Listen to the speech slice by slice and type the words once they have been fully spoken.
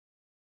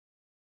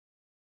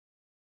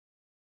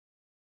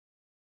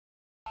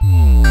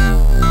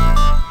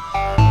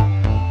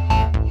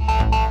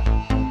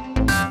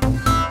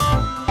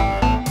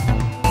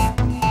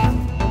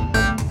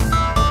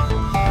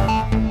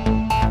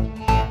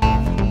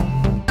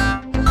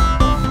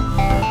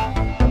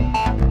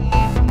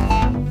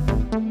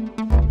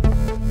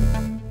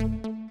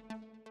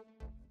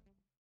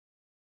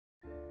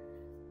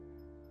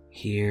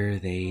Here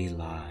they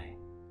lie,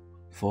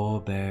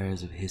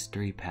 forebears of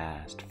history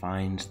past,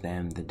 finds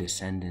them the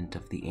descendant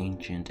of the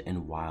ancient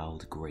and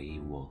wild grey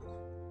wolf.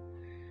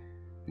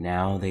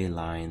 Now they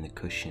lie in the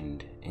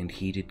cushioned and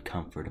heated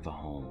comfort of a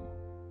home,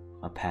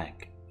 a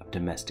pack of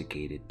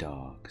domesticated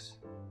dogs.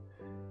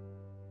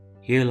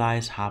 Here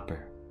lies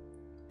Hopper,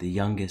 the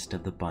youngest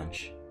of the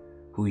bunch,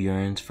 who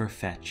yearns for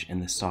fetch and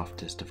the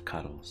softest of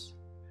cuddles.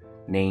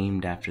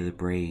 Named after the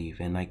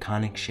brave and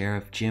iconic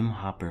Sheriff Jim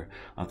Hopper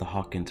of the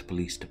Hawkins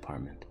Police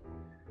Department.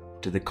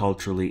 To the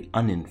culturally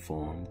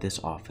uninformed, this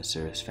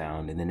officer is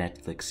found in the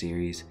Netflix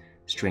series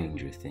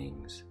Stranger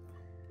Things.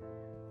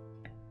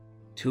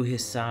 To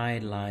his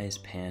side lies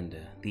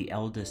Panda, the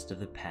eldest of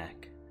the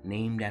pack,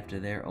 named after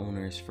their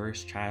owner's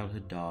first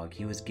childhood dog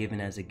he was given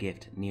as a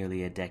gift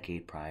nearly a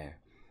decade prior.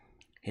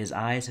 His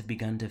eyes have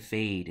begun to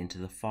fade into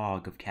the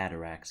fog of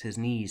cataracts, his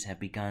knees have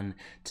begun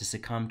to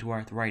succumb to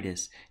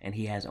arthritis, and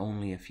he has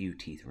only a few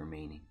teeth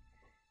remaining.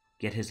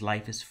 Yet his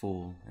life is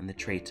full, and the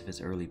traits of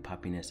his early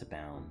puppiness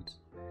abound.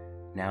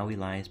 Now he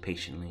lies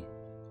patiently,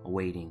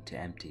 awaiting to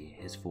empty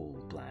his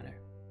full bladder.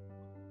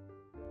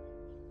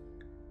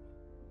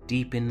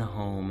 Deep in the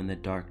home, in the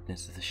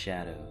darkness of the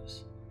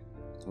shadows,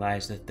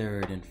 lies the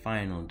third and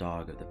final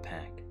dog of the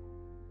pack,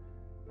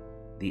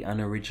 the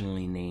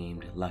unoriginally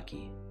named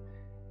Lucky.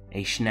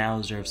 A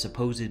schnauzer of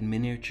supposed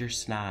miniature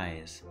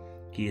size,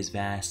 he is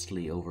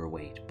vastly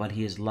overweight, but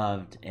he is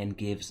loved and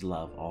gives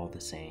love all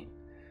the same.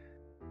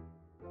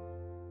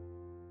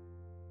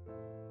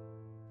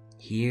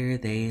 Here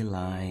they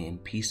lie in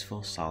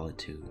peaceful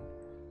solitude,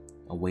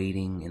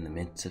 awaiting in the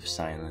midst of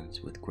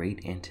silence with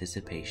great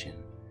anticipation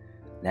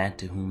that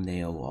to whom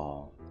they owe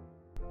all.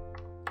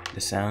 The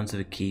sounds of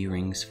a key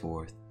rings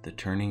forth, the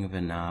turning of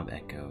a knob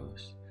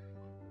echoes,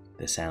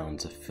 the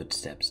sounds of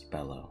footsteps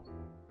bellow.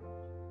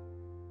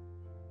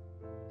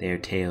 Their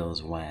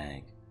tails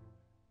wag,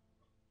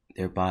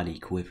 their body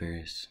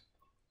quivers,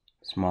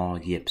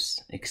 small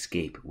yips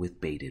escape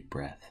with bated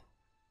breath.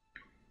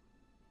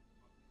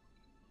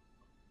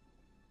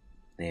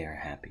 They are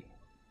happy.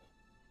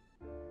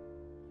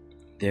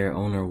 Their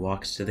owner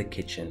walks to the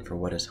kitchen for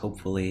what is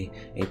hopefully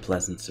a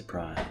pleasant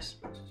surprise.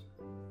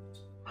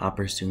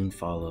 Hopper soon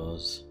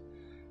follows,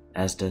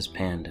 as does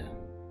Panda.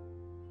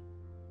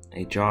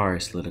 A jar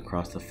is slid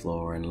across the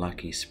floor and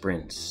Lucky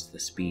sprints the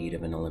speed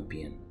of an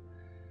Olympian.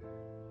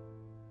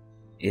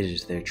 It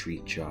is their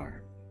treat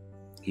jar.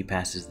 He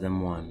passes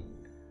them one,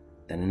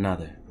 then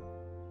another,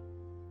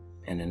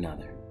 and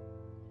another.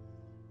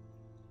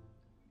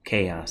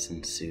 Chaos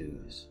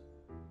ensues.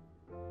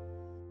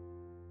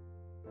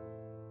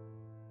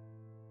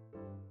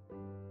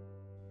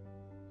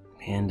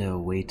 Panda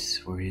waits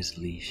for his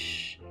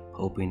leash,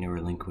 hoping to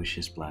relinquish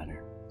his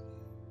bladder.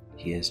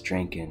 He has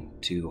drinking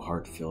 2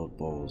 heart-filled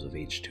bowls of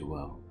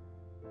H2O.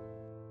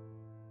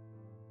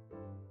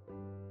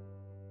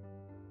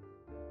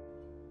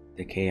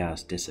 The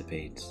chaos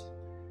dissipates,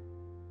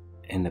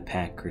 and the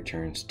pack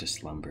returns to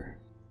slumber.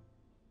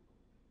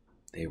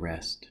 They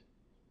rest.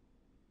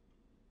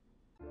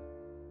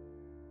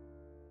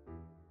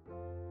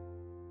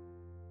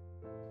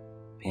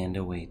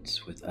 Panda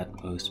waits with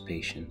utmost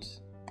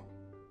patience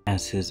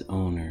as his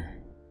owner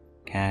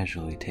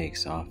casually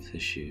takes off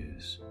his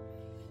shoes.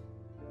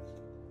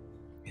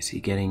 Is he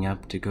getting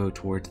up to go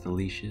towards the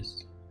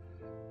leashes?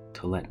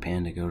 To let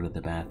Panda go to the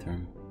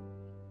bathroom?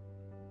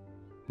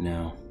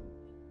 No.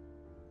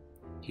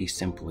 He's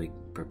simply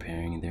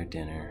preparing their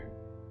dinner.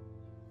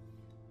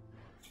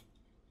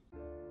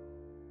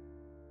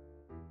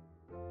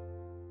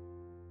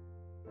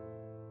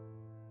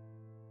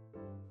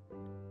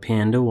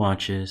 Panda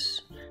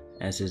watches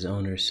as his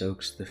owner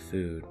soaks the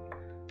food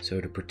so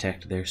to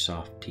protect their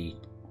soft teeth.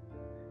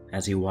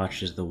 As he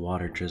watches the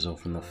water drizzle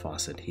from the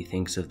faucet, he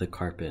thinks of the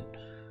carpet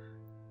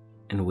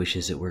and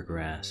wishes it were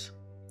grass.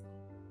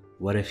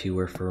 What if he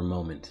were for a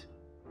moment?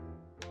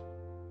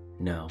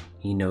 No,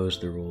 he knows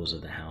the rules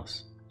of the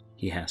house.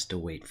 He has to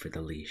wait for the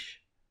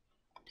leash.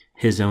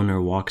 His owner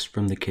walks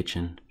from the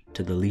kitchen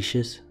to the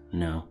leashes?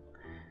 No,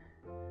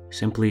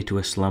 simply to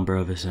a slumber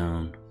of his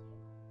own.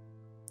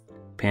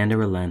 Panda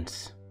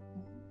relents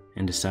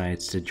and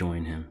decides to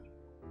join him.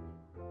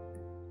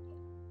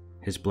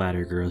 His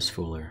bladder grows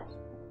fuller,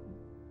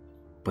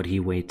 but he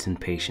waits in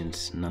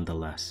patience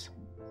nonetheless.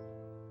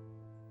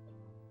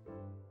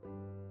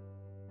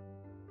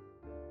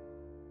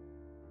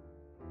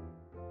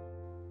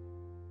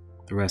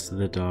 The rest of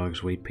the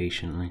dogs wait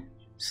patiently,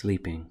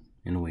 sleeping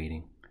and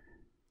waiting.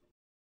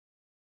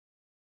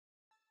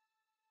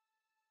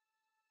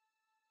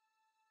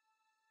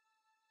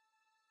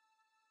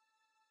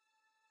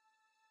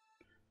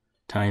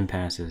 Time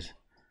passes.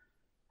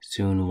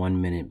 Soon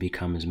 1 minute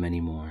becomes many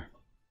more.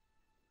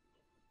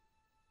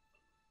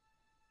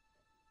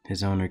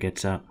 His owner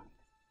gets up.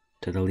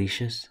 To the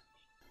leashes?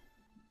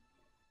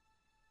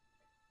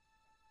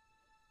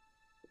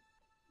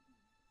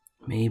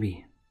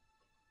 Maybe.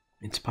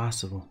 It's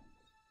possible.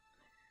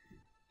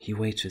 He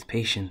waits with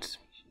patience.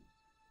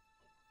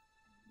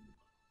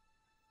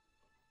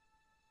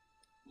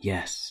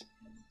 Yes.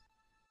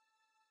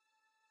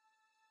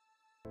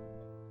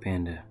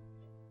 Panda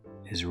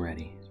is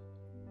ready.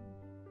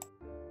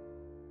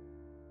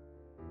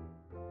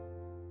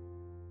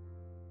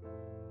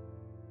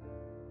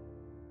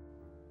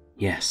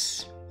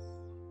 Yes,